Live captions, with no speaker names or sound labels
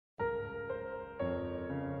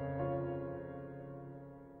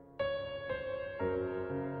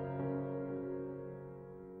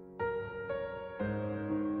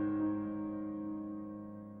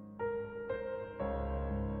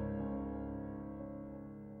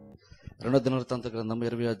రెండో దినవృత్తాంత గ్రంథం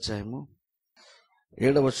 20వ అధ్యాయము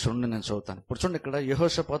 7వ వచనం నుండి నేను చదువుతాను. ఇప్పుడు చూడండి, ఇక్కడ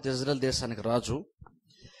యెహోషాపాతు ఇజ్రాయెల్ దేశానికి రాజు.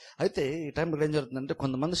 అయితే ఈ టైంలో ఏం జరుగుతుందంటే,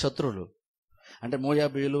 కొంతమంది శత్రువులు అంటే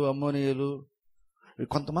మోయాబీయులు, అమ్మోనీయులు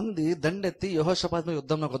కొంతమంది దండెత్తి యెహోషాపాతు మీద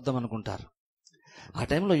యుద్ధంలోకి వద్దాం అనుకుంటారు. ఆ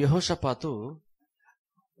టైంలో యెహోషాపాతు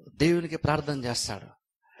దేవునికి ప్రార్థన చేస్తాడు.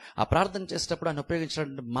 ఆ ప్రార్థన చేసేటప్పుడు ఆయన ఉపయోగించిన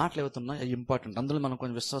మాటలు ఏవైతున్నాయి అవి ఇంపార్టెంట్. అందులో మనం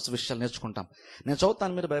కొంచెం విశ్వాస విషయాలు నేర్చుకుంటాం. నేను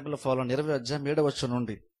చదువుతాను, మీరు బైబిల్లో ఫాలో 20వ అధ్యాయం 7వ వచనం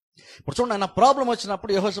నుండి. ఇప్పుడు చూడండి, ఆయన ప్రాబ్లం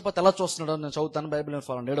వచ్చినప్పుడు యెహోషాపాతు ఎలా చూస్తున్నాడో నేను చదువుతాను. బైబిల్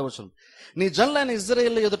ఫాలో 7వ వచనం. నీ జనులైన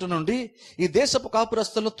ఇశ్రాయేలు ఎదుట నుండి ఈ దేశపు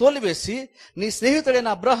కాపురస్తులను తోలివేసి నీ స్నేహితుడైన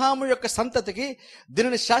అబ్రహాము యొక్క సంతతికి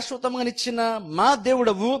దీనిని శాశ్వతంగా ఇచ్చిన మా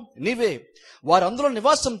దేవుడవు నీవే. వారు అందులో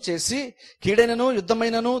నివాసం చేసి కీడైనను,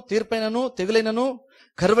 యుద్ధమైనను, తీర్పైనను, తెగులైనను,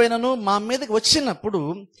 కరువైనను మా మీదకి వచ్చినప్పుడు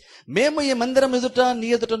మేము ఈ మందిరం ఎదుట నీ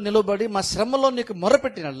ఎదుట నిలబడి మా శ్రమలో నీకు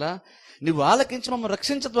మొరపెట్టినల్లా నీవు ఆలకించి మమ్మల్ని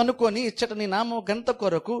రక్షించదు అనుకొని ఇచ్చట నీ నామం గంట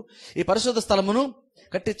కొరకు ఈ పరిశుద్ధ స్థలమును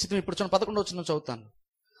కట్టించి. ఇప్పుడు చూడండి, 11వ వచనం చదువుతాను,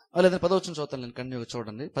 లేదా 10వ వచనం చదువుతాను. నేను కన్యూ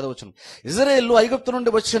చూడండి, 10వ వచనం. ఇజ్రాయేలు ఐగుప్తు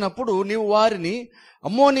నుండి వచ్చినప్పుడు నీవు వారిని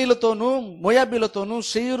అమ్మోనీలతోనూ, మోయాబీలతోనూ,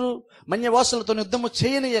 శేయరు మన్యవాసులతో యుద్ధము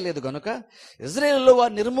చేయనీయలేదు గనుక ఇజ్రాయేలు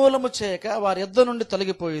వారి నిర్మూలము చేయక వారి యుద్ధం నుండి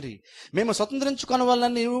తొలగిపోయిరి. మేము స్వతంత్రించుకున్న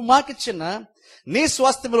వాళ్ళని నీవు మాకిచ్చిన నీ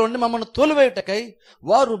స్వాస్థ్యంలో ఉండి మమ్మల్ని తోలివేయుటకై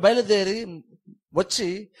వారు బయలుదేరి వచ్చి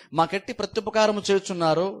మాకెట్టి ప్రత్యుపకారము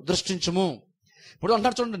చేయుచున్నారు, దృష్టించుము. ఇప్పుడు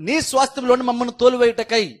అంటున్నాడు చూడండి, నీ స్వాస్థ్యంలోని మమ్మల్ని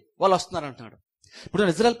తోలివేయుటకై వాళ్ళు వస్తున్నారు అంటున్నాడు. ఇప్పుడు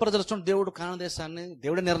ఇజ్రాయెల్ ప్రజలు చూడండి, దేవుడు కానాను దేశాన్ని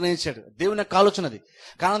దేవుడే నిర్ణయించాడు. దేవుని యొక్క ఆలోచనది.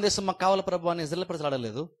 కానాను దేశం మాకు కావాలి ప్రభు అని ఇజ్రాయెల్ ప్రజలు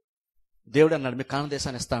అడగలేదు. దేవుడు అన్నాడు, మీకు కానాను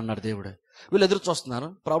దేశాన్ని ఇస్తా అన్నాడు దేవుడు. వీళ్ళు ఎదురు చూస్తున్నారు,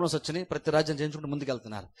 ప్రాబ్లమ్స్ వచ్చినాయి, ప్రతి రాజ్యం చేయించుకుంటూ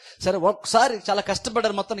ముందుకెళ్తున్నారు. సరే, ఒకసారి చాలా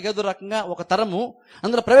కష్టపడ్డారు, మొత్తానికి ఏదో రకంగా ఒక తరము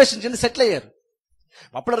అందులో ప్రవేశించింది, సెటిల్ అయ్యారు.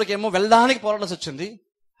 అప్పటివరకేమో వెళ్ళడానికి పోరాడాల్సి వచ్చింది.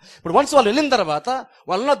 ఇప్పుడు వన్స్ వాళ్ళు వెళ్ళిన తర్వాత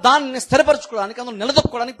వాళ్ళ దాన్ని స్థిరపరచుకోవడానికి, అందులో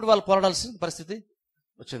నిలదొక్కుకోవడానికి ఇప్పుడు వాళ్ళు పోరాడాల్సిన పరిస్థితి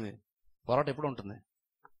వచ్చింది. పోరాటం ఎప్పుడు ఉంటుంది?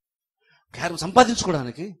 కేవలం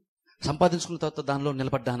సంపాదించుకున్న తర్వాత దానిలో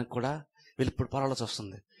నిలబడడానికి కూడా వీళ్ళు ఇప్పుడు పోరాడాల్సి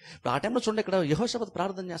వస్తుంది. ఇప్పుడు ఆ టైంలో చూడండి, ఇక్కడ యెహోషాపాతు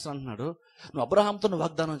ప్రార్థన చేస్తాను అంటున్నాడు, నువ్వు అబ్రహాంతో నువ్వు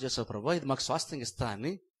వాగ్దానం చేసావు ప్రభు, ఇది మాకు స్వాస్థ్యం ఇస్తా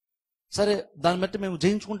అని. సరే, దాన్ని బట్టి మేము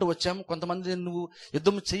జయించుకుంటూ వచ్చాము. కొంతమంది నువ్వు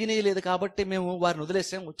యుద్ధం చేయనీయలేదు కాబట్టి మేము వారిని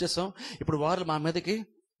వదిలేసాం, వచ్చేసాం. ఇప్పుడు వారు మా మీదకి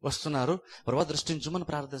వస్తున్నారు, ప్రభు దృష్టించమని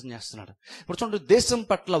ప్రార్థన చేస్తున్నాడు. ఇప్పుడు చూడండి, దేశం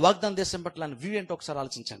పట్ల, వాగ్దాన దేశం పట్ల ఆయన వ్యూ ఏంటో ఒకసారి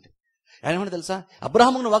ఆలోచించండి. ఆయన ఏమన్నా తెలుసా?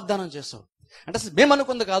 అబ్రహామును వాగ్దానం చేసావు అంటే అసలు మేము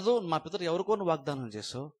అనుకుంది కాదు, మా పితరు ఎవరికో నువ్వు వాగ్దానం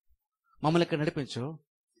చేసావు, మమ్మల్ని ఇక్కడ నడిపించు,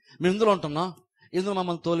 మేము ఇందులో ఉంటున్నాం, ఇందులో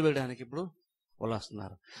మమ్మల్ని తోలివేయడానికి ఇప్పుడు వాళ్ళు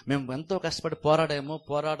వస్తున్నారు. మేము ఎంతో కష్టపడి పోరాడామో,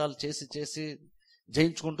 పోరాటాలు చేసి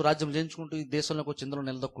జయించుకుంటూ, రాజ్యం జయించుకుంటూ ఈ దేశంలోకి వచ్చి ఇందులో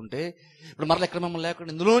నిలదొక్కుంటే ఇప్పుడు మరలా ఇక్కడ మమ్మల్ని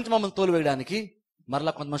లేకుండా ఇందులో నుంచి మమ్మల్ని తోలివేయడానికి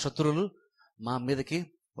మరలా కొంతమంది శత్రువులు మా మీదకి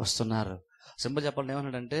వస్తున్నారు. సింపుల్ చెప్పాలని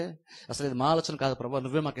ఏమన్నాడంటే, అసలు ఇది మా ఆలోచన కాదు ప్రభా,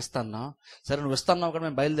 నువ్వే మాకు ఇస్తాన్నావు. సరే, నువ్వు ఇస్తాన్నావు కూడా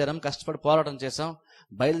మేము బయలుదేరాం, కష్టపడి పోరాటం చేసాం,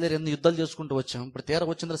 బయలుదేరి ఎన్ని యుద్ధాలు చేసుకుంటూ వచ్చాం. ఇప్పుడు తీరా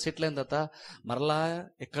వచ్చిన తర్వాత సెటిల్ అయిన తర్వాత మరలా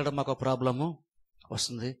ఇక్కడ మాకు ప్రాబ్లము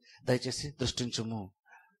వస్తుంది, దయచేసి దృష్టించుము.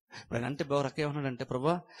 ఇప్పుడు అంటే రక్క ఏమన్నాడంటే,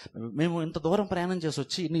 ప్రభా మేము ఇంత దూరం ప్రయాణం చేసి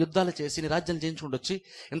వచ్చి, ఇన్ని యుద్ధాలు చేసి, ఇన్ని రాజ్యాలు చేయించుకుంటూ వచ్చి,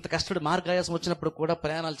 ఇంత కష్టపడి మార్గాయాసం వచ్చినప్పుడు కూడా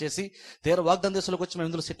ప్రయాణాలు చేసి తీరా వాగ్దాన దేశంలోకి వచ్చి మేము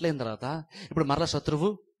ఇందులో సెటిల్ అయిన తర్వాత ఇప్పుడు మరలా శత్రువు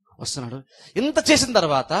వస్తున్నాడు. ఇంత చేసిన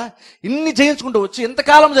తర్వాత, ఇన్ని జయించుకుంటూ వచ్చి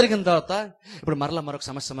ఇంతకాలం జరిగిన తర్వాత ఇప్పుడు మరలా మరొక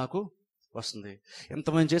సమస్య మాకు వస్తుంది. ఎంత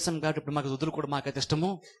మేము చేసాం కాబట్టి ఇప్పుడు మాకు వదులు కూడా మాకైతే ఇష్టము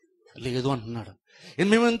లేదు అంటున్నాడు.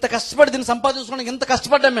 మేము ఇంత కష్టపడి దీన్ని సంపాదించుకోవడానికి ఎంత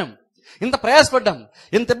కష్టపడ్డాం, మేము ఇంత ప్రయాసపడ్డాం,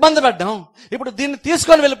 ఇంత ఇబ్బంది పడ్డాం. ఇప్పుడు దీన్ని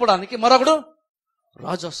తీసుకొని వెళ్ళిపోవడానికి మరొకడు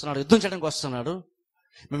రాజు వస్తున్నాడు, యుద్ధం చేయడానికి వస్తున్నాడు.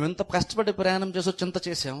 మేము ఎంత కష్టపడి ప్రయాణం చేసి వచ్చి ఎంత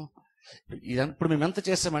చేసాం, ఇప్పుడు మేము ఎంత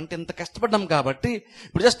చేసామంటే ఇంత కష్టపడ్డాం కాబట్టి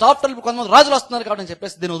ఇప్పుడు జస్ట్ ఆఫ్టర్ కొంతమంది రాజులు వస్తున్నారు కాబట్టి అని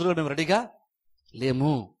చెప్పేసి దీన్ని వదులు మేము రెడీగా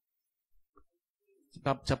లేము.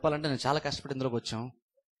 చెప్పాలంటే నేను చాలా కష్టపడి ఇందులోకి వచ్చాం,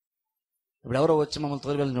 ఇప్పుడు ఎవరో వచ్చి మమ్మల్ని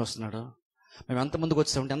తోలివేళ్ళని వస్తున్నాడు. మేము ఎంత ముందుకు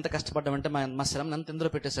వచ్చామంటే, ఎంత కష్టపడ్డామంటే, మా శ్రమను ఎంత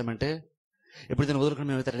ఇందులో పెట్టేశామంటే ఇప్పుడు దీన్ని వదులుకుని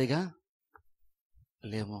మేమైతే రెడీగా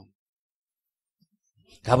లేము.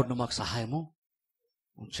 కాబట్టి నువ్వు మాకు సహాయము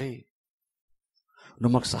చేయి,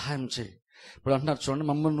 నువ్వు మాకు సహాయం చేయి. ఇప్పుడు అంటున్నారు చూడండి,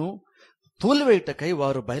 మమ్మల్ని తోలివేయుటకై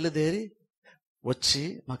వారు బయలుదేరి వచ్చి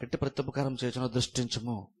మాకెట్టి ప్రత్యుపకారం చేయొచ్చునో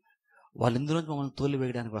దృష్టించము. వాళ్ళు ఇందులో మమ్మల్ని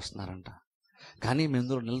తోలివేయడానికి వస్తున్నారంట. కానీ మేము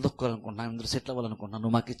ఇందులో నిలదొక్కోవాలనుకుంటున్నాం, ఇందులో సెటిల్ అవ్వాలనుకుంటున్నాం,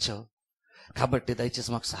 నువ్వు మాకు ఇచ్చావు కాబట్టి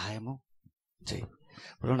దయచేసి మాకు సహాయము చేయి.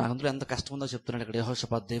 ఇప్పుడు నాకు అందులో ఎంత కష్టం ఉందో చెప్తున్నాడు ఇక్కడ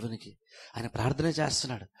యెహోషాపాతు దేవునికి. ఆయన ప్రార్థనే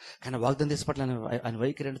చేస్తున్నాడు, కానీ వాగ్దాన దేశం పట్ల ఆయన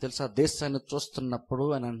వైఖరి ఏంటో తెలుసా? దేశాన్ని చూస్తున్నప్పుడు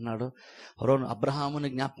ఆయన అంటున్నాడు, అబ్రహాముని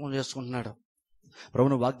జ్ఞాపకం చేసుకుంటున్నాడు, ప్రభు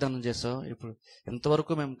నువ్వు వాగ్దానం చేసావు, ఇప్పుడు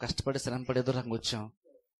ఎంతవరకు మేము కష్టపడి శ్రమపడి ఎదురు రంగు వచ్చాం,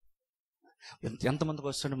 ఎంతమందికి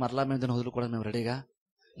వస్తుండే మరలా మేము దీన్ని వదులుకోవడం మేము రెడీగా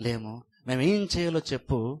లేము. మేము ఏం చేయాలో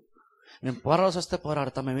చెప్పు, మేము పోరాడాల్సి వస్తే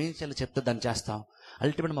పోరాడతాం, మేము ఏం చేయాలో చెప్తే దాన్ని చేస్తాం.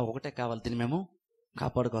 అల్టిమేట్ మాకు ఒకటే కావాలి, దీన్ని మేము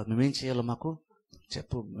కాపాడుకోవాలి, మేమేం చేయాలో మాకు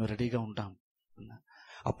చెప్పు, మేము రెడీగా ఉంటాం అన్నా.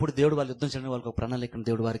 అప్పుడు దేవుడు వాళ్ళు యుద్ధం చేయడానికి వాళ్ళకి ఒక ప్రణాళికను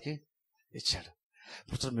దేవుడు వారికి ఇచ్చాడు.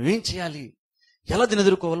 ఇప్పుడు మేమేం చేయాలి, ఎలా దీన్ని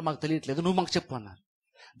ఎదుర్కోవాలో మాకు తెలియట్లేదు, నువ్వు మాకు చెప్పు అన్నారు.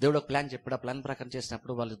 దేవుడు ఒక ప్లాన్ చెప్పాడు. ఆ ప్లాన్ ప్రకారం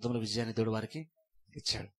చేసినప్పుడు వాళ్ళ యుద్ధంలో విజయాన్ని దేవుడు వారికి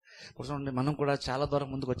ఇచ్చాడు. ఇప్పుడు చూడండి, మనం కూడా చాలా దూరం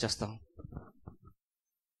ముందుకు వచ్చేస్తాం.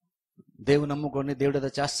 దేవుడు నమ్ముకొని దేవుడు ఏదో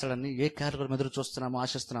చేస్తాడని ఏ కార్యక్రమం ఎదురు చూస్తున్నామో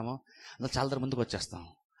ఆశిస్తున్నామో అందులో చాలా దూరం ముందుకు వచ్చేస్తాం.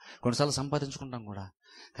 కొన్నిసార్లు సంపాదించుకుంటాం కూడా,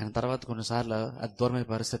 కానీ తర్వాత కొన్నిసార్లు అది దూరమయ్యే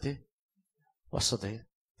పరిస్థితి వస్తుంది.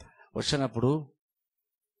 వచ్చినప్పుడు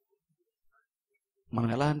మనం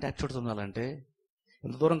ఎలాంటి యాక్టివిటీస్ ఉండాలంటే,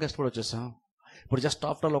 ఎంత దూరం కష్టపడి వచ్చేసాం, ఇప్పుడు జస్ట్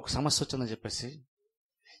ఆఫ్టర్ ఆల్ ఒక సమస్య వచ్చిందని చెప్పేసి,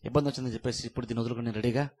 ఇబ్బంది వచ్చిందని చెప్పేసి ఇప్పుడు దీన్ని వదులుకొని నేను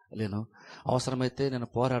రెడీగా లేను. అవసరమైతే నేను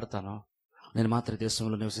పోరాడతాను, నేను మాత్రం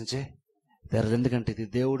దేశంలో నివసించే తీరదు. ఎందుకంటే ఇది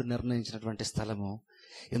దేవుడు నిర్ణయించినటువంటి స్థలము.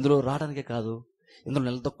 ఇందులో రావడానికే కాదు, ఇందులో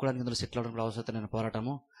నిలదొక్కడానికి, ఇందులో సెటిల్ అవడానికి అవసరం నేను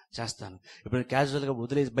పోరాటము చేస్తాను. ఇప్పుడు నేను క్యాజువల్గా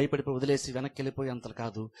వదిలేసి భయపడిపోయి వదిలేసి వెనక్కి వెళ్ళిపోయి అంత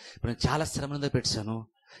కాదు. ఇప్పుడు నేను చాలా శ్రమ మీద పెట్టాను,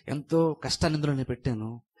 ఎంతో కష్టాన్ని ఇందులో నేను పెట్టాను,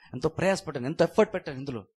 ఎంతో ప్రయాసపడ్డాను, ఎంతో ఎఫర్ట్ పెట్టాను,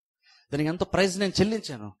 ఇందులో దానికి ఎంతో ప్రైజ్ నేను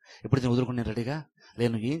చెల్లించాను. ఇప్పుడు నేను వదులుకుని నేను రెడీగా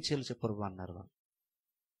లేను, ఏం చేయాలో చెప్పరు అన్నారు వాళ్ళు.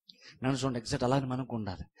 నన్ను చూడండి, ఎగ్జాక్ట్ అలాగే మనకు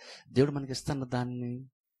ఉండాలి. దేవుడు మనకి ఇస్తున్న దాన్ని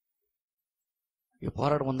ఈ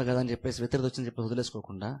పోరాటం ఉంది కదా అని చెప్పేసి వ్యతిరేకత వచ్చిందని చెప్పి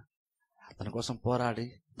వదిలేసుకోకుండా దానికోసం పోరాడి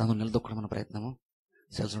దాన్ని నిలదొక్కడం మన ప్రయత్నము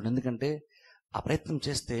చేయాల్సి. ఎందుకంటే ఆ ప్రయత్నం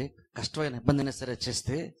చేస్తే, కష్టమైన ఇబ్బంది అయినా సరే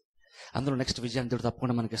చేస్తే అందులో నెక్స్ట్ విజయాన్ని దేవుడు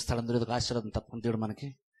తప్పకుండా మనకి ఇస్తాడు. అందులో ఏదో ఆశీర్వాదం తప్పకుండా దేవుడు మనకి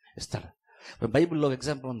ఇస్తాడు. బైబిల్లో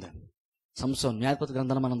ఎగ్జాంపుల్ ఉంది, సంసోన్. న్యాయపతి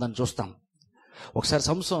గ్రంథాన్ని మనం దాన్ని చూస్తాం. ఒకసారి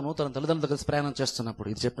సంసోను తన తల్లిదండ్రులతో కలిసి ప్రయాణం చేస్తున్నప్పుడు,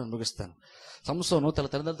 ఇది చెప్పి నేను ముగిస్తాను. సంసోను తన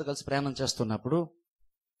తల్లిదండ్రులతో కలిసి ప్రయాణం చేస్తున్నప్పుడు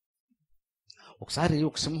ఒకసారి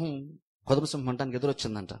ఒక సింహం, కొదమ సింహం అంటానికి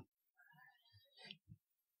ఎదురొచ్చిందంట.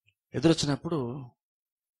 ఎదురొచ్చినప్పుడు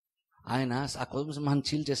ఆయన ఆ కొదమ సింహాన్ని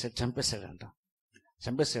చీల్చేసాడు,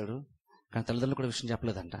 చంపేశాడు. కానీ తల్లిదండ్రులు కూడా విషయం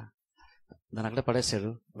చెప్పలేదంట. దాన్ని అక్కడే పడేసాడు,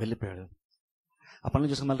 వెళ్ళిపోయాడు. ఆ పనులు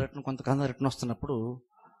చూసుకుని మళ్ళీ కొంతకాలం రిటర్న్ వస్తున్నప్పుడు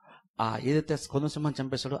ఆ ఏదైతే కొదమ సింహాన్ని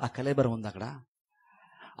చంపేశాడో ఆ కళేబరం ఉంది అక్కడ.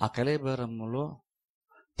 ఆ కళేబరంలో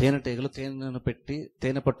తేనెటీగలు తేనెను పెట్టి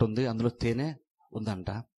తేనె పట్టు ఉంది, అందులో తేనె ఉందంట.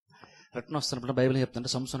 రిటర్న్ వస్తున్నప్పుడు బైబిల్ చెప్తుంటే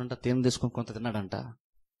సంసోన్ అంట తేనె తీసుకుని కొంత తిన్నాడంట.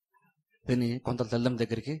 తిని కొంత తల్లిదండ్రుల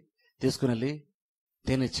దగ్గరికి తీసుకుని వెళ్ళి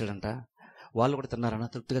తేనె ఇచ్చాడంట. వాళ్ళు కూడా తిన్నారంట,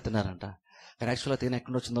 తృప్తిగా తిన్నారంట. కానీ యాక్చువల్గా తేనె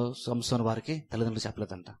ఎక్కడి వచ్చిందో సంసోన్ వారికి తల్లిదండ్రులు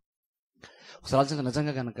చెప్పలేదంట. ఒకసారి ఆలోచించగా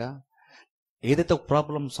నిజంగా కనుక ఏదైతే ఒక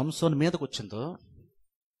ప్రాబ్లం సంసోన్ మీదకి వచ్చిందో,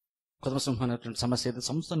 కొదమ సింహం అనేటువంటి సమస్య ఏదైతే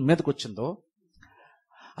సంసోన్ మీదకి వచ్చిందో,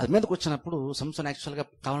 అది మీదకి వచ్చినప్పుడు సంసోన్ యాక్చువల్గా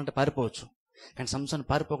కావాలంటే పారిపోవచ్చు, కానీ సంసోన్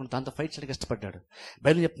పారిపోకుండా దాంతో ఫైట్ చేయడానికి ఇష్టపడ్డాడు.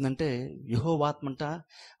 బైబిల్ చెప్తుందంటే యెహోవా ఆత్మ అంట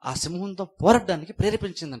ఆ సింహంతో పోరాడడానికి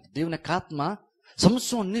ప్రేరేపించిందంట. దేవుని యొక్క ఆత్మ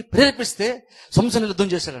సంసోన్ని ప్రేరేపిస్తే సంసోన్ యుద్ధం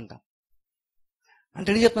చేశాడంట. అంటే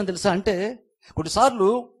ఏం చెప్తున్నాను తెలుసా, అంటే కొన్నిసార్లు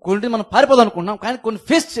కొన్ని మనం పారిపోదాం అనుకున్నాం, కానీ కొన్ని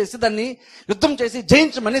ఫేస్ చేసి దాన్ని యుద్ధం చేసి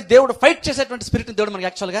జయించమని దేవుడు ఫైట్ చేసేటువంటి స్పిరిట్ని దేవుడు మనకి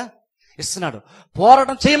యాక్చువల్గా ఇస్తున్నాడు.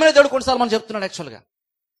 పోరాటం చేయమని దేవుడు కొన్నిసార్లు మనం చెప్తున్నాడు. యాక్చువల్గా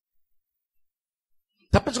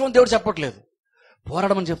తప్పించుకోమని దేవుడు చెప్పట్లేదు,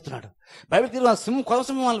 పోరాడమని చెప్తున్నాడు. బైబిల్ సింహం, కొదమ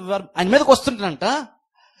సింహం ఆయన మీదకి వస్తుంటానంట.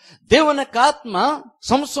 దేవుని యొక్క ఆత్మ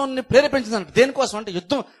సంసోన్ని ప్రేరేపించిందంట. దేనికోసం అంటే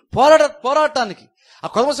యుద్ధం పోరాటానికి, ఆ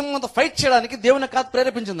కొదమ సింహంతో ఫైట్ చేయడానికి దేవుని యొక్క ఆత్మ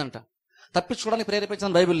ప్రేరేపించిందంట. తప్పించుకోవడానికి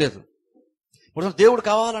ప్రేరేపించిందని బైబిల్ లేదు. ఇప్పుడు దేవుడు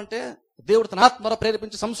కావాలంటే దేవుడు తన ఆత్మ ద్వారా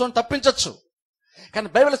ప్రేరేపించి సంసోన్ని తప్పించవచ్చు. కానీ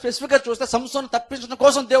బైబిల్ స్పెసిఫిక్ గా చూస్తే సంసోన్ని తప్పించడం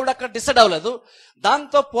కోసం దేవుడు అక్కడ డిసైడ్ అవ్వలేదు,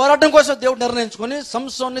 దాంతో పోరాటం కోసం దేవుడు నిర్ణయించుకొని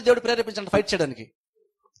సంసోన్ని దేవుడు ప్రేరేపించాడు ఫైట్ చేయడానికి.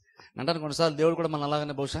 అంటే కొన్నిసార్లు దేవుడు కూడా మనం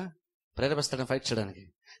అలాగనే బహుశా ప్రేరేపిస్తాడని ఫైట్ చేయడానికి.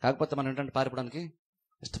 కాకపోతే మనం ఏంటంటే పారిపోవడానికి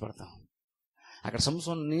ఇష్టపడతాం. అక్కడ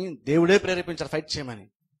సంసోన్ని దేవుడే ప్రేరేపించాడు ఫైట్ చేయమని.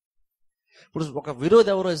 ఇప్పుడు ఒక విరోధి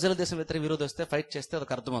ఎవరో ఇజ్రాయెల్ దేశం వ్యతిరేక విరోధి వస్తే ఫైట్ చేస్తే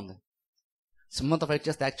అదొక అర్థం ఉంది. సింహంతో ఫైట్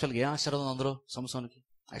చేస్తే యాక్చువల్గా ఏ ఆశీర్వాదం అందులో సంసోన్కి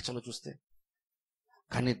యాక్చువల్గా చూస్తే.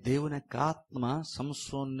 కానీ దేవుని యొక్క ఆత్మ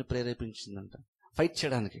సంసోన్ని ప్రేరేపించిందంట ఫైట్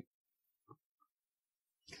చేయడానికి.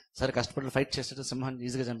 సరే కష్టపడి ఫైట్ చేసాడు, సింహాన్ని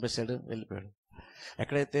ఈజీగా చంపేశాడు, వెళ్ళిపోయాడు.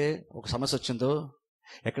 ఎక్కడైతే ఒక సమస్య వచ్చిందో,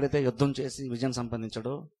 ఎక్కడైతే యుద్ధం చేసి విజయం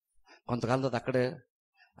సంపాదించాడో, కొంతకాలం తర్వాత అక్కడే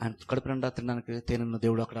ఆయన కడుపు నిండా తినడానికి తేనెను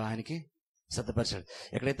దేవుడు అక్కడ ఆయనకి సిద్ధపరిచాడు.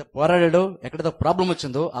 ఎక్కడైతే పోరాడాడో, ఎక్కడైతే ప్రాబ్లం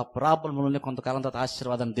వచ్చిందో ఆ ప్రాబ్లంలోనే కొంతకాలం తర్వాత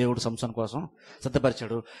ఆశీర్వాదాన్ని దేవుడు సంసోన్ కోసం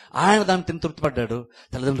సిద్ధపరిచాడు. ఆయన దాన్ని తిని తృప్తిపడ్డాడు,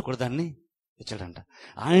 తల్లిదండ్రులు కూడా దాన్ని ఇచ్చాడంట.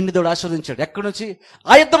 ఆయన్ని దేవుడు ఆశీర్వదించాడు. ఎక్కడి నుంచి?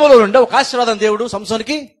 ఆ యుద్ధంలో ఉండే ఒక ఆశీర్వాదం దేవుడు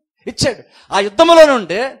సంసోన్కి ఇచ్చాడు. ఆ యుద్ధంలో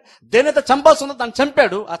నుండే దేనైతే చంపాల్సి ఉందో దాన్ని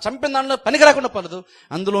చంపాడు. ఆ చంపిన దానిలో పనికి రాకుండా పడదు.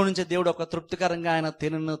 అందులో నుంచే దేవుడు ఒక తృప్తికరంగా ఆయన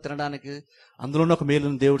తేనెను తినడానికి అందులోనే ఒక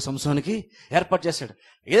మేలును దేవుడు సంసోనికి ఏర్పాటు చేశాడు.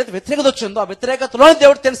 ఏదైతే వ్యతిరేకత వచ్చిందో ఆ వ్యతిరేకతలోనే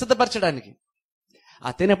దేవుడు తేనె సిద్ధపరచడానికి.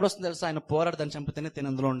 ఆ తేనె ఎప్పుడు వస్తుంది తెలుసా? ఆయన పోరాడు దాన్ని చంపితేనే తేనె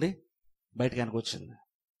అందులో ఉండి బయటకి ఆయనకు వచ్చింది.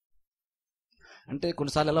 అంటే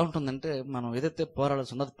కొన్నిసార్లు ఎలా ఉంటుందంటే మనం ఏదైతే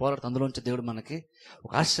పోరాడాల్సి ఉన్నదో పోరాడుతూ అందులోంచి దేవుడు మనకి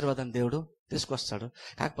ఒక ఆశీర్వాదాన్ని దేవుడు తీసుకొస్తాడు.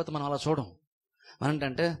 కాకపోతే మనం అలా చూడం.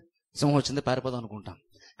 మనంటే సింహం వచ్చింది పారిపోదాం అనుకుంటాం.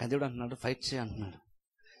 కానీ దేవుడు అంటున్నాడు ఫైట్ చేయి అంటున్నాడు.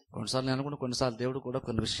 కొన్నిసార్లు నేను అనుకుంటా, కొన్నిసార్లు దేవుడు కూడా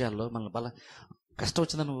కొన్ని విషయాల్లో మనల్ని కష్టం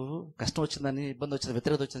వచ్చిందని, ఇబ్బంది వచ్చింది,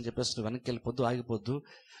 వ్యతిరేకత వచ్చిందని చెప్పేసి నువ్వు వెనక్కి వెళ్ళిపోద్దు, ఆగిపోద్దు,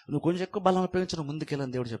 నువ్వు కొంచెం ఎక్కువ బలం ఉపయోగించి నువ్వు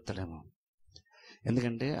ముందుకెళ్ళని దేవుడు చెప్తాడేమో.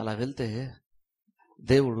 ఎందుకంటే అలా వెళ్తే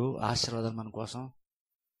దేవుడు ఆశీర్వాదాలు మన కోసం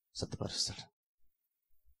సిద్ధపరుస్తాడు.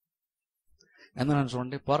 ఎందుకని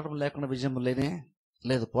చూడండి, పోరాటం లేకుండా విజయం లేనే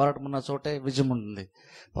లేదు. పోరాటం ఉన్న చోటే విజయం ఉంటుంది.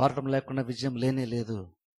 పోరాటం లేకుండా విజయం లేనే లేదు.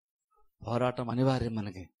 పోరాటం అనివార్యం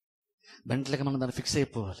మనకి. వెంటనే మనం దాన్ని ఫిక్స్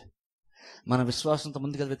అయిపోవాలి. మన విశ్వాసంతో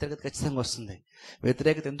ముందుకెళ్ళి వ్యతిరేకత ఖచ్చితంగా వస్తుంది.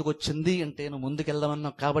 వ్యతిరేకత ఎందుకు వచ్చింది అంటే నువ్వు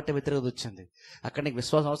ముందుకెళ్దామన్నావు కాబట్టి వ్యతిరేకత వచ్చింది. అక్కడ నీకు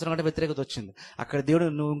విశ్వాసం అవసరం కాబట్టి వ్యతిరేకత వచ్చింది. అక్కడ దేవుడు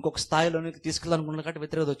నువ్వు ఇంకొక స్థాయిలోనికి తీసుకెళ్ళాలనుకున్నాడు కాబట్టి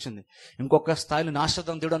వ్యతిరేకత వచ్చింది. ఇంకొక స్థాయిలో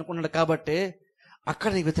నాశనం దేవుడు అనుకున్నాడు కాబట్టి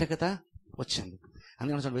అక్కడ నీకు వ్యతిరేకత వచ్చింది.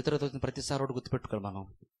 అందుకని వ్యతిరేకత వచ్చిన ప్రతిసారి ఒకటి గుర్తుపెట్టుకోవాలి మనం.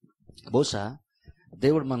 బహుశా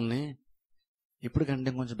దేవుడు మనల్ని ఇప్పుడు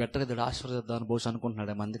కంటే కొంచెం బెటర్గా దేవుడు ఆశీర్వదిద్దామని బహుశా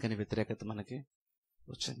అనుకుంటున్నాడు. అందుకని వ్యతిరేకత మనకి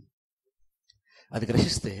వచ్చింది. అది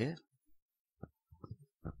గ్రహిస్తే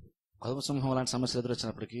సింహం లాంటి సమస్యలు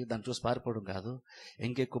ఎదురొచ్చినప్పటికీ దాన్ని చూసి పారిపోవడం కాదు,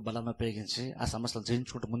 ఇంకెక్కువ బలాన్ని ఉపయోగించి ఆ సమస్యలు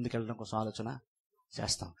జయించుకుంటూ ముందుకెళ్ళడం కోసం ఆలోచన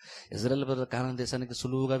చేస్తాం. ఇజ్రాయెల్ ప్రజలు కానాను దేశానికి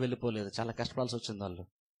సులువుగా వెళ్ళిపోలేదు, చాలా కష్టపడాల్సి వచ్చింది. వాళ్ళు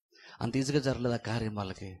అంత ఈజీగా జరగలేదు ఆ కార్యం.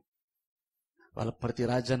 వాళ్ళు ప్రతి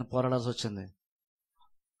రాజ్యాన్ని పోరాడాల్సి వచ్చింది.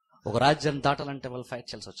 ఒక రాజ్యాన్ని దాటాలంటే వాళ్ళు ఫైట్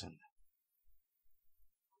చేయాల్సి వచ్చింది.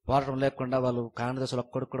 పోరాటం లేకుండా వాళ్ళు కానాను దేశంలో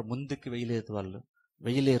ఒక్కడికి కూడా ముందుకు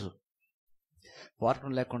వేయలేరు.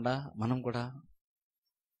 పోరాటం లేకుండా మనం కూడా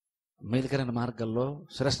మేలుకరైన మార్గాల్లో,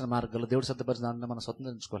 శ్రేష్ఠ మార్గాల్లో దేవుడు సిద్ధపరిచిన దాన్ని మనం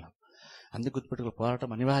స్వతంత్రించుకోలేం. అందుకు గుర్తుపెట్టుకో, పోరాటం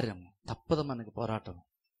అనివార్యం, తప్పదు మనకి పోరాటం.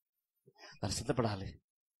 దాన్ని సిద్ధపడాలి.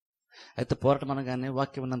 అయితే పోరాటం అనగానే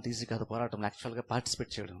వాక్యం ఉన్నంత ఈజీ కాదు. పోరాటం యాక్చువల్గా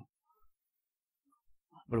పార్టిసిపేట్ చేయడం.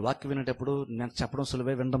 ఇప్పుడు వాక్యం వినేటప్పుడు నేను చెప్పడం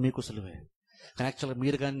సులువే, వినడం మీకు సులువే. కానీ యాక్చువల్గా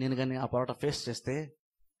మీరు కానీ నేను కానీ ఆ పోరాటం ఫేస్ చేస్తే,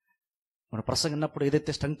 మన ప్రసంగం విన్నప్పుడు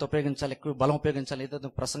ఏదైతే స్ట్రెంగ్త్ ఉపయోగించాలి, ఎక్కువ బలం ఉపయోగించాలి,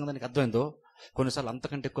 ఏదైతే ప్రసంగం దానికి అర్థమైందో కొన్నిసార్లు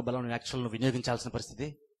అంతకంటే ఎక్కువ బలం యాక్చువల్ వినియోగించాల్సిన పరిస్థితి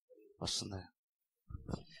వస్తుంది.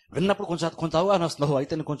 విన్నప్పుడు కొంచెం అవగాహన వస్తుంది,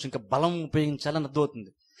 అయితే నువ్వు కొంచెం ఇంకా బలం ఉపయోగించాలని అర్థమవుతుంది.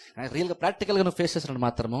 రియల్గా ప్రాక్టికల్గా నువ్వు ఫేస్ చేసినట్టు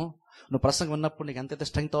మాత్రము నువ్వు ప్రసంగం విన్నప్పుడు నీకు ఎంతైతే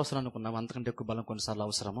స్ట్రెంగ్త్ అవసరం అనుకున్నావు అంతకంటే ఎక్కువ బలం కొన్నిసార్లు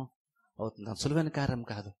అవసరము అవుతుంది. అది సులువైన కార్యం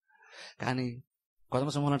కాదు. కానీ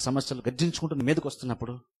సింహం లాంటి సమస్యలు గర్జించుకుంటూ నీ మీదకి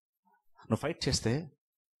వస్తున్నప్పుడు నువ్వు ఫైట్ చేస్తే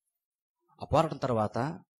ఆ పోరాటం తర్వాత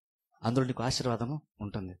అందులో నీకు ఆశీర్వాదము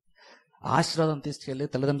ఉంటుంది. ఆశీర్వాదం తీసుకెళ్ళి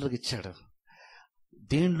తల్లిదండ్రులకు ఇచ్చాడు.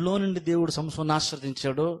 దేనిలో నుండి దేవుడు సంసోన్ని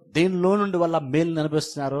ఆశీర్వదించాడో, దేనిలో నుండి వాళ్ళ మేలు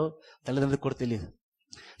అనుభవిస్తున్నారో తల్లిదండ్రులకు కూడా తెలియదు.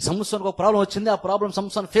 సంసోన్కి ఒక ప్రాబ్లం వచ్చింది, ఆ ప్రాబ్లం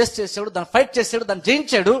సంసోన్ ఫేస్ చేశాడు, దాన్ని ఫైట్ చేశాడు, దాన్ని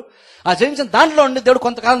జయించాడు. ఆ జయించిన దాంట్లో ఉండి దేవుడు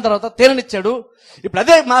కొంతకాలం తర్వాత తేలినిచ్చాడు. ఇప్పుడు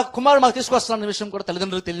అదే మా కుమారుడు మాకు తీసుకొస్తున్న విషయం కూడా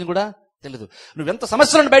తల్లిదండ్రులకు తెలియదు. నువ్వెంత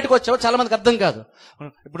సమస్యలను బయటకు వచ్చావో చాలా మందికి అర్థం కాదు.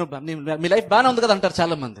 ఇప్పుడు మీ లైఫ్ బాగానే ఉంది కదా అంటారు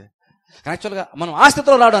చాలా మంది. యాక్చువల్గా మనం ఆ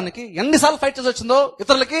స్థితిలో రావడానికి ఎన్నిసార్లు ఫైట్ చేసి వచ్చిందో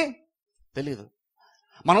ఇతరులకి తెలియదు.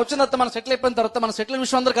 మనం వచ్చిన తర్వాత మనం సెటిల్ అయిపోయిన తర్వాత మన సెటిల్ అయిన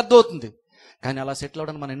విషయం అందరికి అర్థం అవుతుంది. కానీ అలా సెటిల్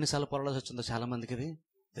అవ్వడానికి మనం ఎన్నిసార్లు పోరాడాల్సి వచ్చిందో చాలా మందికి ఇది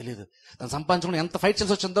తెలియదు. దాన్ని సంపాదించుకుని ఎంత ఫైట్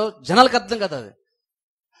చేసి వచ్చిందో జనాలకు అర్థం కదా. అది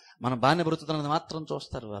మనం బాగానే బ్రతుకుతున్నది మాత్రం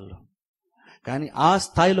చూస్తారు వాళ్ళు. కానీ ఆ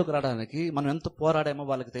స్థాయిలోకి రావడానికి మనం ఎంత పోరాడామో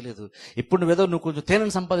వాళ్ళకి తెలియదు. ఇప్పుడు నువ్వు కొంచెం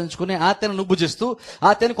తేనెని సంపాదించుకుని ఆ తేనె నువ్వు భుజిస్తూ ఆ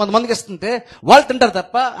తేనె కొంతమందికి ఇస్తుంటే వాళ్ళు తింటారు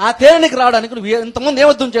తప్ప ఆ తేనెకి రావడానికి నువ్వు ఎంతమంది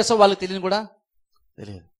ఏమర్థం చేసావు వాళ్ళకి తెలియని కూడా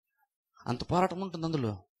తెలియదు. అంత పోరాటం ఉంటుంది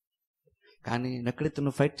అందులో. కానీ ఎక్కడైతే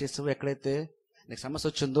నువ్వు ఫైట్ చేసావో, ఎక్కడైతే నీకు సమస్య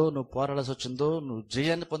వచ్చిందో, నువ్వు పోరాడాల్సి వచ్చిందో, నువ్వు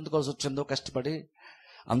జయాన్ని పొందుకోవాల్సి వచ్చిందో కష్టపడి,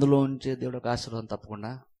 అందులో ఉంచే దేవుడు ఒక ఆశీర్వాదం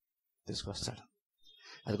తప్పకుండా తీసుకొస్తాడు.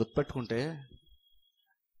 అది గుర్తుపెట్టుకుంటే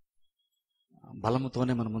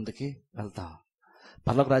బలముతోనే మనం ముందుకి వెళ్తాం.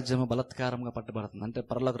 పరలోక రాజ్యము బలత్కారంగా పట్టుబడుతుంది. అంటే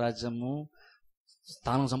పరలోక రాజ్యము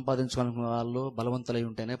స్థానం సంపాదించుకునే వాళ్ళు బలవంతులై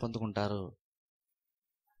ఉంటేనే పొందుకుంటారు.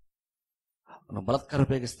 నువ్వు బలత్కారం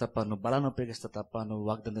ఉపయోగిస్తే తప్ప, నువ్వు బలాన్ని ఉపయోగిస్తే తప్ప నువ్వు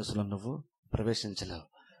వాగ్దాన దేశంలో నువ్వు ప్రవేశించలేవు.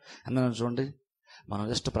 అందుకని చూడండి, మనం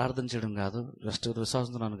జస్ట్ ప్రార్థన చేయడం కాదు, జస్ట్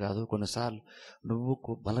విశ్వాసం కాదు, కొన్నిసార్లు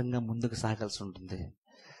నువ్వు బలంగా ముందుకు సాగాల్సి ఉంటుంది.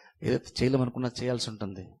 ఏదైతే చేయలేమనుకున్నా చేయాల్సి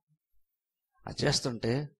ఉంటుంది. అది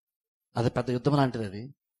చేస్తుంటే అది పెద్ద యుద్ధం లాంటిది.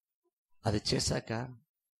 అది చేశాక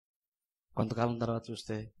కొంతకాలం తర్వాత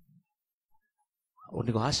చూస్తే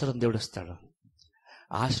నీకు ఆశీర్వాదం దేవుడు ఇస్తాడు.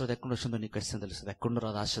 ఆశీర్వాదం ఎక్కడ వచ్చిందో నీకు ఖచ్చితంగా తెలుస్తుంది. ఎక్కడ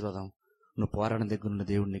రాదు ఆశీర్వాదం, నువ్వు పోరాడిన దగ్గర ఉన్న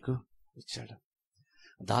దేవుడు నీకు ఇచ్చాడు.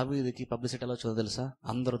 దావీదుకి పబ్లిసిటీ ఎలా వచ్చిందో తెలుసా?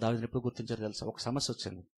 అందరూ దావీదుని ఎప్పుడు గుర్తించారు తెలుసా? ఒక సమస్య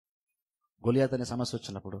వచ్చింది, గొలియాత్ అనే సమస్య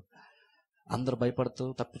వచ్చినప్పుడు అందరూ భయపడుతూ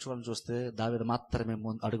తప్పించుకోవాలని చూస్తే దావీదు మాత్రమే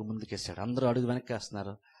అడుగు ముందుకేసాడు. అందరూ అడుగు వెనక్కి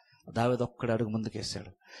వేస్తున్నారు, దావీదు ఒక్కడే అడుగు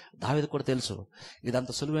ముందుకేసాడు. దావీదు కూడా తెలుసు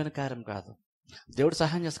ఇదంత సులువైన కార్యం కాదు, దేవుడు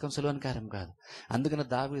సహాయం చేసుకొని సులువైన కార్యం కాదు. అందుకని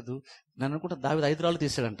దావీదు, నేను అనుకుంటా దావీదు 5 రాళ్ళు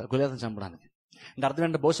తీసాడంట గొలియాతుని చంపడానికి. అంటే అర్థం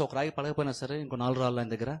ఏంటంటే బహుశా ఒక రాయి పడకపోయినా సరే ఇంకో 4 రాళ్ళు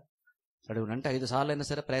ఆయన దగ్గర అడుగుడు అంటే 5 సార్లు అయినా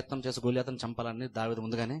సరే ప్రయత్నం చేసి గొలియాతను చంపాలని దావీదు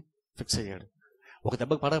ముందుగానే ఫిక్స్ అయ్యాడు. ఒక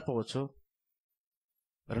దెబ్బకు పడకపోవచ్చు,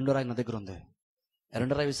 రెండో రాయి నా దగ్గర ఉంది.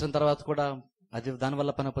 రెండో రాయి విసిరిన తర్వాత కూడా అది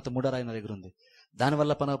దానివల్ల పని అయిపోతే మూడో రాయి నా దగ్గర ఉంది.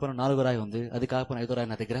 దానివల్ల పని అయిపోయిన 4వ రాయి ఉంది. అది కాకపోయినా 5వ రాయి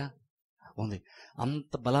నా దగ్గర ఉంది.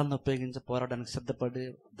 అంత బలాన్ని ఉపయోగించి పోరాడడానికి సిద్ధపడి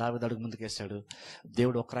దావీదు అడుగు ముందుకేశాడు.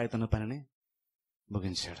 దేవుడు ఒక్క రాయితోనే పనిని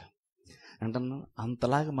ముగించాడు. అంటున్నాను,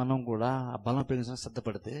 అంతలాగా మనం కూడా ఆ బలం ఉపయోగించడానికి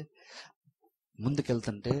సిద్ధపడితే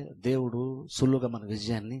ముందుకెళ్తుంటే దేవుడు సులువుగా మన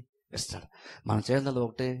విజయాన్ని ఇస్తాడు. మనం చేయాలి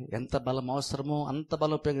ఒకటే, ఎంత బలం అవసరమో అంత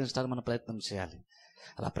బలం ఉపయోగించడానికి మనం ప్రయత్నం చేయాలి.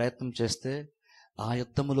 అలా ప్రయత్నం చేస్తే ఆ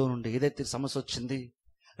యుద్ధములో నుండి ఏదైతే సమస్య వచ్చింది,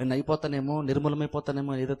 నేను అయిపోతానేమో,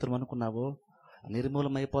 నిర్మూలమైపోతానేమో ఏదైతే నువ్వు అనుకున్నావో,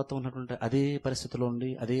 నిర్మూలమైపోతూ ఉన్నటువంటి అదే పరిస్థితిలో ఉండి,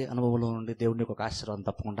 అదే అనుభవంలో ఉండి దేవుడిని ఒక ఆశీర్వాదం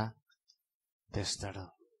తప్పకుండా తెస్తాడు.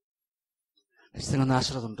 ఖచ్చితంగా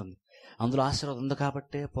ఆశీర్వాదం ఉంటుంది. అందులో ఆశీర్వాదం ఉంది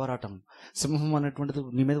కాబట్టే పోరాటం. సింహం అనేటువంటిది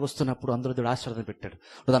నీ మీదకి వస్తున్నప్పుడు అందులో దేవుడు ఆశీర్వాదం పెట్టాడు.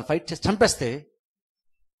 నువ్వు దాన్ని ఫైట్ చేసి చంపేస్తే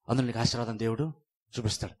అందులో నీకు ఆశీర్వాదం దేవుడు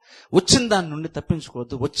చూపిస్తాడు. వచ్చిన దాని నుండి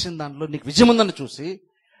తప్పించుకోవద్దు. వచ్చిన దాంట్లో నీకు విజయం ఉందని చూసి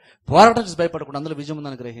పోరాటం చేసి భయపడకుండా అందులో విజయం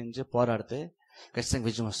ఉందని గ్రహించి పోరాడితే ఖచ్చితంగా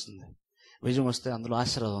విజయం వస్తుంది. విజయం వస్తే అందులో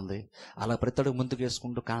ఆశీర్వాదం ఉంది. అలా ప్రతి అడుగు ముందుకు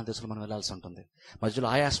వేసుకుంటూ కాని దిశలో మనం వెళ్లాల్సి ఉంటుంది. మధ్యలో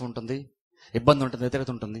ఆయాసం ఉంటుంది, ఇబ్బంది ఉంటుంది,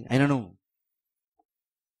 వ్యతిరేకత ఉంటుంది. అయినను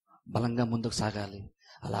బలంగా ముందుకు సాగాలి.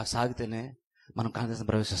 అలా సాగితేనే మనం కాని దిశలో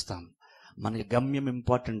ప్రవేశిస్తాం. మనకి గమ్యం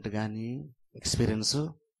ఇంపార్టెంట్ కానీ ఎక్స్పీరియన్స్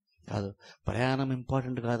కాదు. ప్రయాణం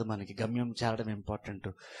ఇంపార్టెంట్ కాదు, మనకి గమ్యం చేరడం ఇంపార్టెంట్.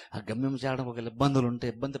 ఆ గమ్యం చేరడం ఒకవేళ ఇబ్బందులు ఉంటే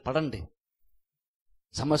ఇబ్బంది పడండి,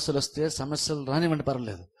 సమస్యలు వస్తే సమస్యలు రానివ్వండి,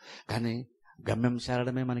 పర్వాలేదు. కానీ గమ్యం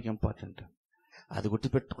చేరడమే మనకి ఇంపార్టెంట్. అది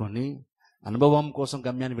గుర్తుపెట్టుకొని అనుభవం కోసం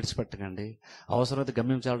గమ్యాన్ని విడిచిపెట్టకండి. అవసరమైతే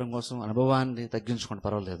గమ్యం చేరడం కోసం అనుభవాన్ని తగ్గించుకోండి,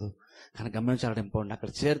 పర్వాలేదు. కానీ గమ్యం చేరడం ఇంపార్టెంట్.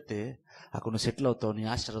 అక్కడ చేరితే అక్కడ నువ్వు సెటిల్ అవుతావు, నీ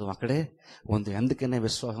ఆశీర్వాదం అక్కడే ఉంది. అందుకనే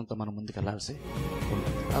విశ్వాసంతో మనం ముందుకు వెళ్ళాల్సి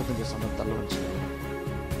ఉంటుంది. ప్రార్థన చేస్తాం, తల ఉంచి